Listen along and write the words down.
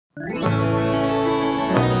Stuff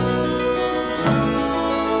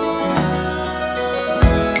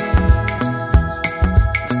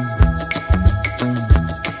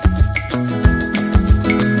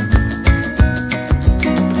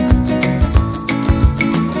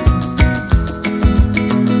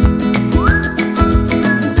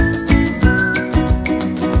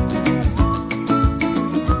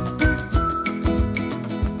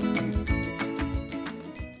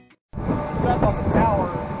on the tower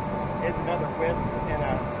is another WISP and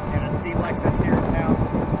a C-Lec that's here in town.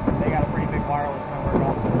 They got a pretty big wireless network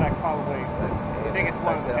also. In fact, probably the biggest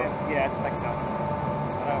one. Yeah, it's like I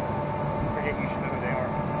forget, you should know who they are.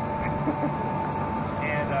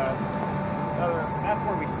 And that's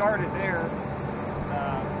where we started there.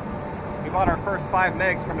 We bought our first 5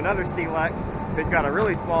 megs from another C-Lec who's got a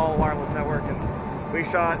really small wireless network, and we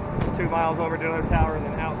shot 2 miles over to another tower and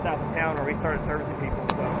then out south of town where we started servicing people.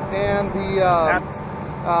 So. And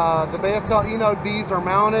the Baicells Node Bs are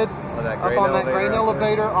mounted up on that grain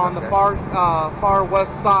elevator on the far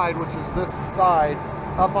west side, which is this side,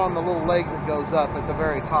 up on the little leg that goes up at the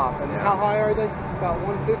very top. And how high are they? About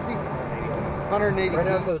 150? 180 right feet.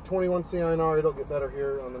 Now it's at a 21 CINR. It'll get better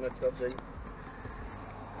here on the next update.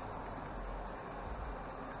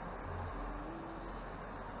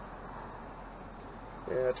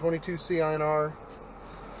 Yeah, 22 CINR.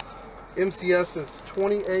 MCS is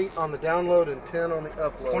 28 on the download and 10 on the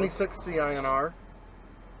upload. 26 CINR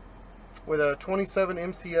with a 27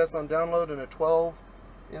 MCS on download and a 12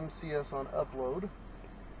 MCS on upload.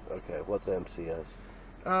 Okay, what's MCS?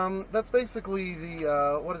 That's basically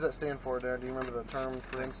the, what does that stand for, Adair? Do you remember the term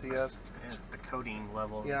for MCS? It's the coding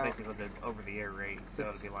level, basically the over-the-air rate. So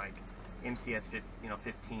it'll be like MCS,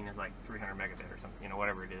 15 is like 300 megabit or something,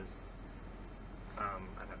 whatever it is.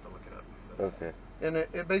 I'd have to look it up. But. Okay. And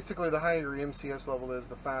it basically, the higher your MCS level is,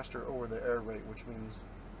 the faster over-the-air rate, which means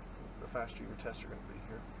the faster your tests are going to be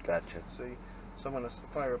here. Gotcha. Let's see. So I'm going to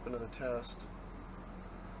fire up another test.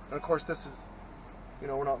 And of course, this is,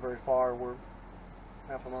 we're not very far. We're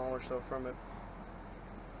half a mile or so from it.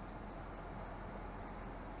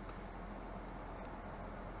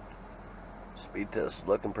 Speed test is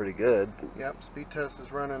looking pretty good. Yep, speed test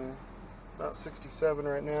is running about 67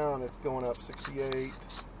 right now, and it's going up 68.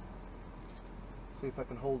 See if I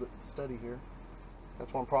can hold it steady here.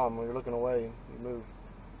 That's one problem. When you're looking away, you move.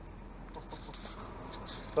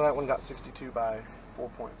 So that one got 62 by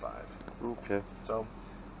 4.5. Okay. So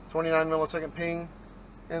 29 millisecond ping,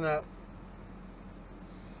 and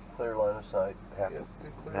clear line of sight,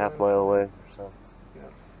 half mile away or so.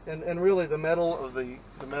 Yeah. And really the metal of the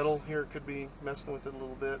metal here could be messing with it a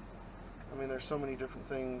little bit. I mean, there's so many different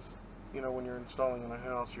things. When you're installing in a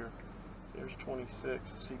house, there's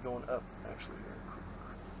 26. See, going up actually here.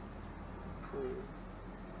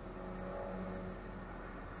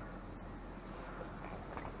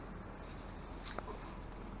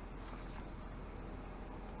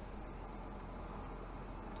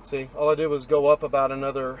 See, all I did was go up about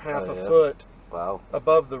another half a foot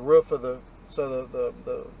above the roof of the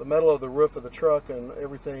metal of the roof of the truck and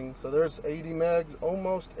everything. So there's 80 megs,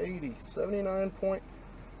 almost 80, 79 point.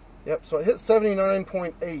 Yep, so it hit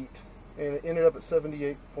 79.8 and it ended up at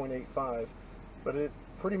 78.85. But it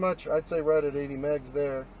pretty much, I'd say, right at 80 megs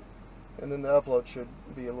there. And then the upload should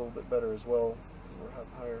be a little bit better as well, because we're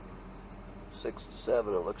higher. 6 to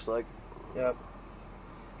 7 it looks like. Yep.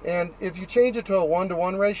 And if you change it to a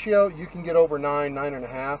 1-to-1 ratio, you can get over 9,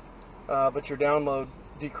 9.5, but your download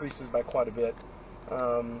decreases by quite a bit.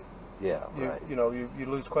 Yeah, right. You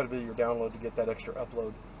lose quite a bit of your download to get that extra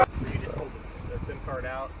upload. You just pulled the SIM card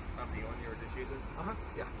out of the one you were just using?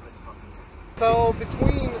 Yeah. So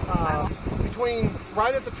between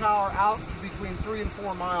right at the tower out to between 3 and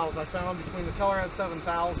 4 miles, I found between the Telerad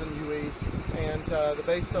 7000 UE and the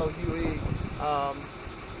Baicells UE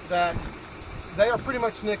that they are pretty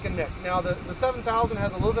much neck and neck. Now the 7000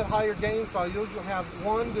 has a little bit higher gain, so I usually have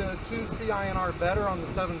 1 to 2 CINR better on the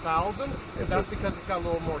 7000. That's because it's got a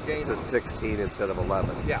little more gain. It's a 16 instead of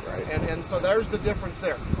 11. Yeah, right. And so there's the difference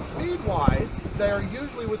there. Speed-wise, they are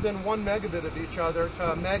usually within 1 megabit of each other to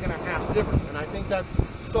 1.5 meg difference, and I think that's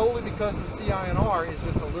solely because the CINR is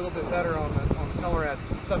just a little bit better on the Telerad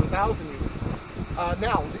 7000 UE.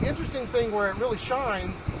 Now, the interesting thing where it really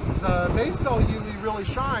shines, the Baicells UE really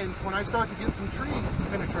shines when I start to get some tree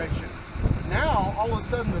penetration. Now, all of a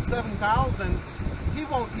sudden, the 7000, he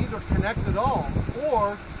won't either connect at all,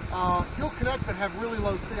 or he'll connect but have really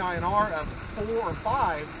low CINR of 4 or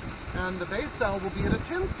 5, and the Baicells will be at a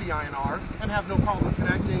 10 CINR and have no problem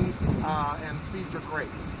connecting, and speeds are great.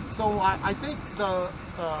 So I think the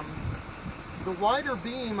the wider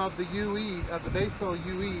beam of the UE, of the Baicells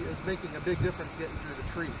UE, is making a big difference getting through the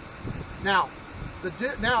trees. Now,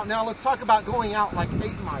 now let's talk about going out like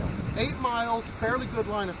 8 miles. 8 miles, fairly good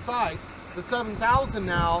line of sight. The 7000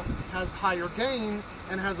 now has higher gain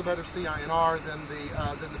and has a better CINR than the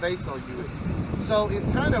Baicells UE. So it's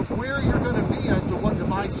kind of where you're going to be as to what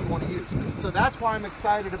device you want to use. So that's why I'm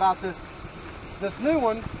excited about this new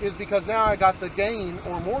one, is because now I got the gain,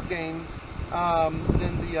 or more gain,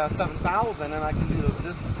 than the 7000, and I can do those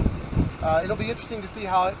distances. It'll be interesting to see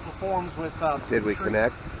how it performs with Did we trees.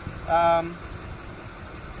 connect?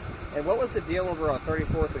 And what was the deal over on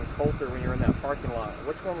 34th and Coulter when you were in that parking lot?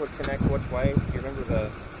 Which one would connect which way? Do you remember the...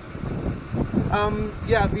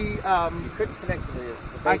 Yeah, you couldn't connect to the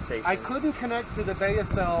base station. I couldn't connect to the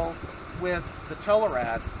Baicells with the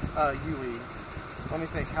Telerad UE. Let me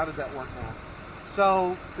think, how did that work now?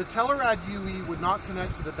 So the Telerad UE would not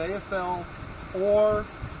connect to the Baicells or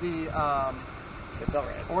the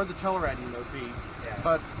Telerad ENOB, Yeah.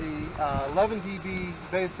 but the 11 dB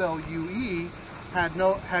Baicells UE had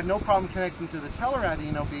no problem connecting to the Telerad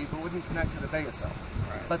ENOB, but wouldn't connect to the Baicells.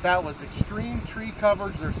 Right. But that was extreme tree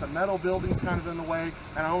coverage. There's some metal buildings kind of in the way,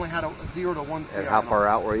 and I only had a 0 to 1 CINR. And how far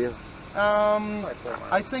out were you? Probably 4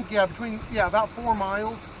 miles. I think about 4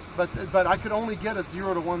 miles. But I could only get a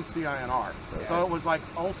 0 to 1 CINR, Yeah. so it was like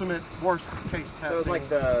ultimate worst case testing. So it was like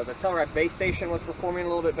the Telerad base station was performing a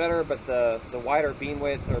little bit better, but the wider beam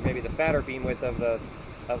width, or maybe the fatter beam width of the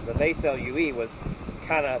Baicells UE was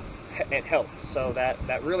kind of, it helped. So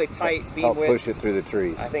that really tight beam Help width, push it through the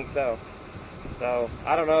trees. I think so. So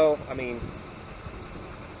I don't know. I mean,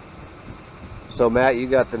 So Matt, you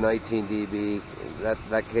got the 19 dB.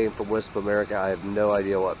 That came from WISPAmerica. I have no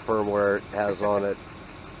idea what firmware it has on it.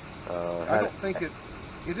 I don't think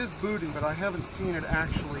it is booting, but I haven't seen it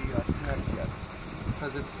actually connect yet,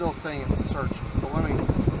 because it's still saying it's searching. So let me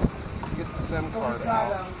get the SIM card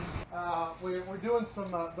out. We're doing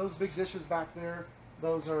some those big dishes back there.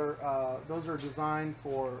 Those are designed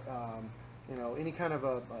for you know, any kind of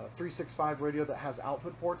a 365 radio that has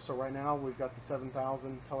output ports. So right now we've got the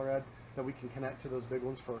 7000 Telerad that we can connect to those big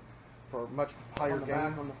ones for much higher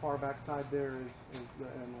gain. On the far back side there is the,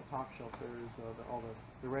 and the top shelf there is all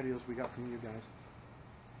the radios we got from you guys.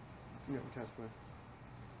 You know, test with.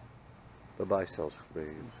 The Baicells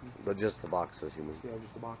radios, but just the boxes, you mean? Yeah,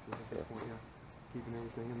 just the boxes at this point. Yeah, keeping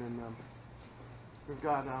everything, and then we've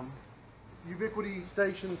got Ubiquity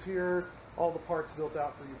stations here. All the parts built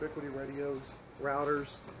out for Ubiquity radios, routers,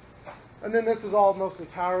 and then this is all mostly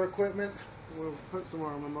tower equipment. We'll put some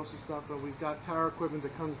more on most of the stuff, but we've got tower equipment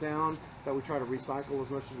that comes down that we try to recycle as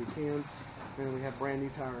much as we can. And then we have brand new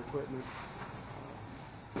tower equipment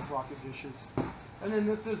with rocket dishes. And then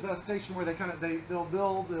this is a station where they'll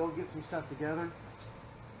get some stuff together,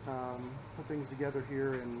 put things together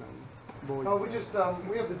here, and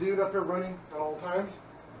we have the dude up here running at all times,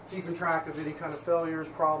 keeping track of any kind of failures,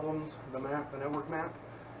 problems, the map, the network map,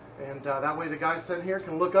 and that way the guy sitting here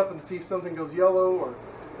can look up and see if something goes yellow or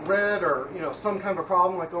red, or some kind of a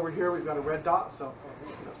problem. Like over here we've got a red dot, so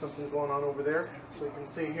something's going on over there. So you can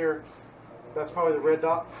see here, that's probably the red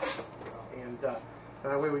dot, and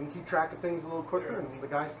that way we can keep track of things a little quicker, and the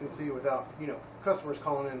guys can see without customers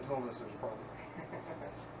calling in and telling us there's a problem.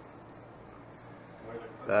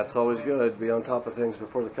 That's always good. Be on top of things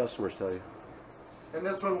before the customers tell you. And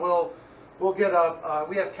this one we'll get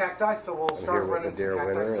we have cacti, so we'll I'm start here with running Adair some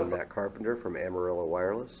cacti stuff. and Matt Carpenter from Amarillo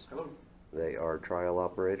Wireless. Hello. They are trial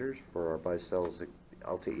operators for our Baicells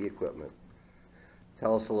LTE equipment.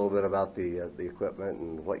 Tell us a little bit about the equipment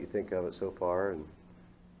and what you think of it so far, and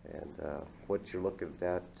what you're looking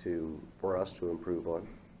at for us to improve on.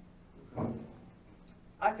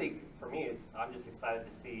 I think for me, I'm just excited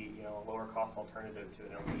to see a lower cost alternative to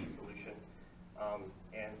an LTE solution,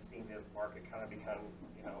 and seeing the market kind of become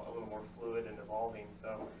a little more fluid and evolving.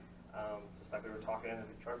 So just like we were talking in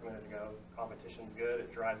the truck a minute ago, competition's good.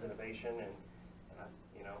 It drives innovation, and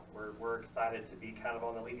we're excited to be kind of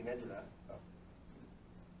on the leading edge of that. So.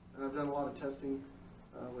 And I've done a lot of testing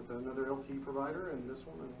with another LTE provider and this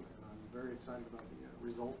one, and I'm very excited about the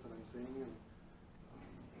results that I'm seeing, and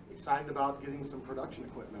excited about getting some production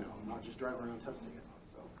equipment out, not just driving around testing it.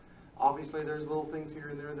 So obviously there's little things here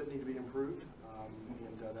and there that need to be improved,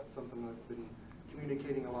 and that's something I've been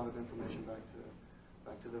communicating a lot of information back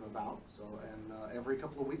to them about. So, and every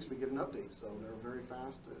couple of weeks we get an update, so they're very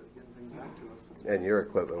fast getting things back to us. And your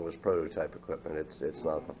equipment was prototype equipment. It's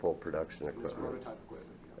not the full production equipment. It's prototype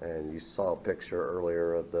equipment. Yeah. And you saw a picture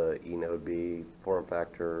earlier of the ENOB form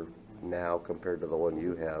factor now compared to the one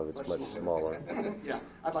you have. It's much smaller. Yeah,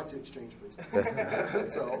 I'd like to exchange, please.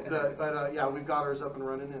 So, yeah, we've got ours up and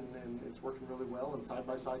running, and it's working really well. And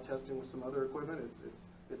side-by-side testing with some other equipment,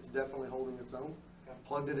 it's definitely holding its own.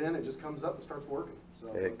 Plugged it in, it just comes up and starts working.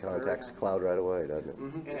 So It contacts the cloud right away, doesn't it?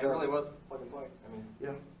 Mm-hmm. And it really was plug and play. I mean,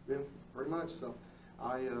 yeah, pretty much. So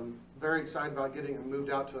I am very excited about getting it moved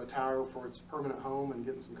out to a tower for its permanent home and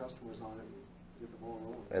getting some customers on it and get the ball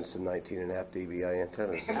rolling. And some 19.5 dBi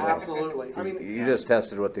antennas as well. Absolutely. I mean, You just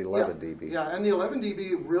tested with the 11 dB. Yeah, and the 11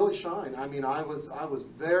 dB really shined. I mean, I was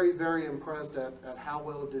very, very impressed at how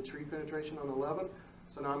well it did tree penetration on 11.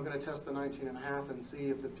 So now I'm going to test the 19.5 and see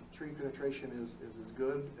if the tree penetration is as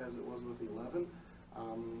good as it was with the 11.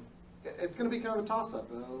 It's going to be kind of a toss-up.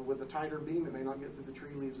 With a tighter beam, it may not get through the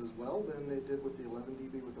tree leaves as well than it did with the 11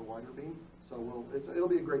 dB with the wider beam. So it'll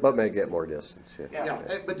be a great. But may get more distance. Yeah,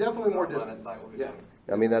 but definitely more distance. Yeah.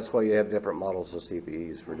 I mean, that's why you have different models of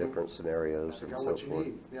CPEs for different scenarios and Got so what you forth.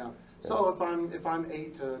 need. Yeah. So if I'm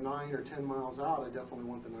 8 to 9 or 10 miles out, I definitely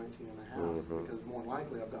want the 19.5 because more than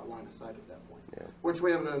likely I've got line of sight at that point. Yeah. Which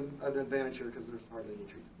we have an advantage here because there's hardly any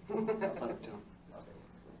trees outside of town.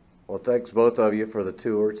 Well, thanks both of you for the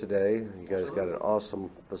tour today. You guys got an awesome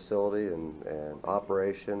facility and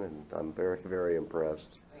operation, and I'm very, very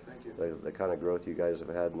impressed. Thank you. The kind of growth you guys have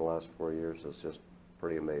had in the last 4 years is just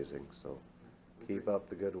pretty amazing. So keep up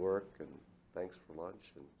the good work, and thanks for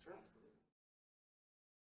lunch. And Sure.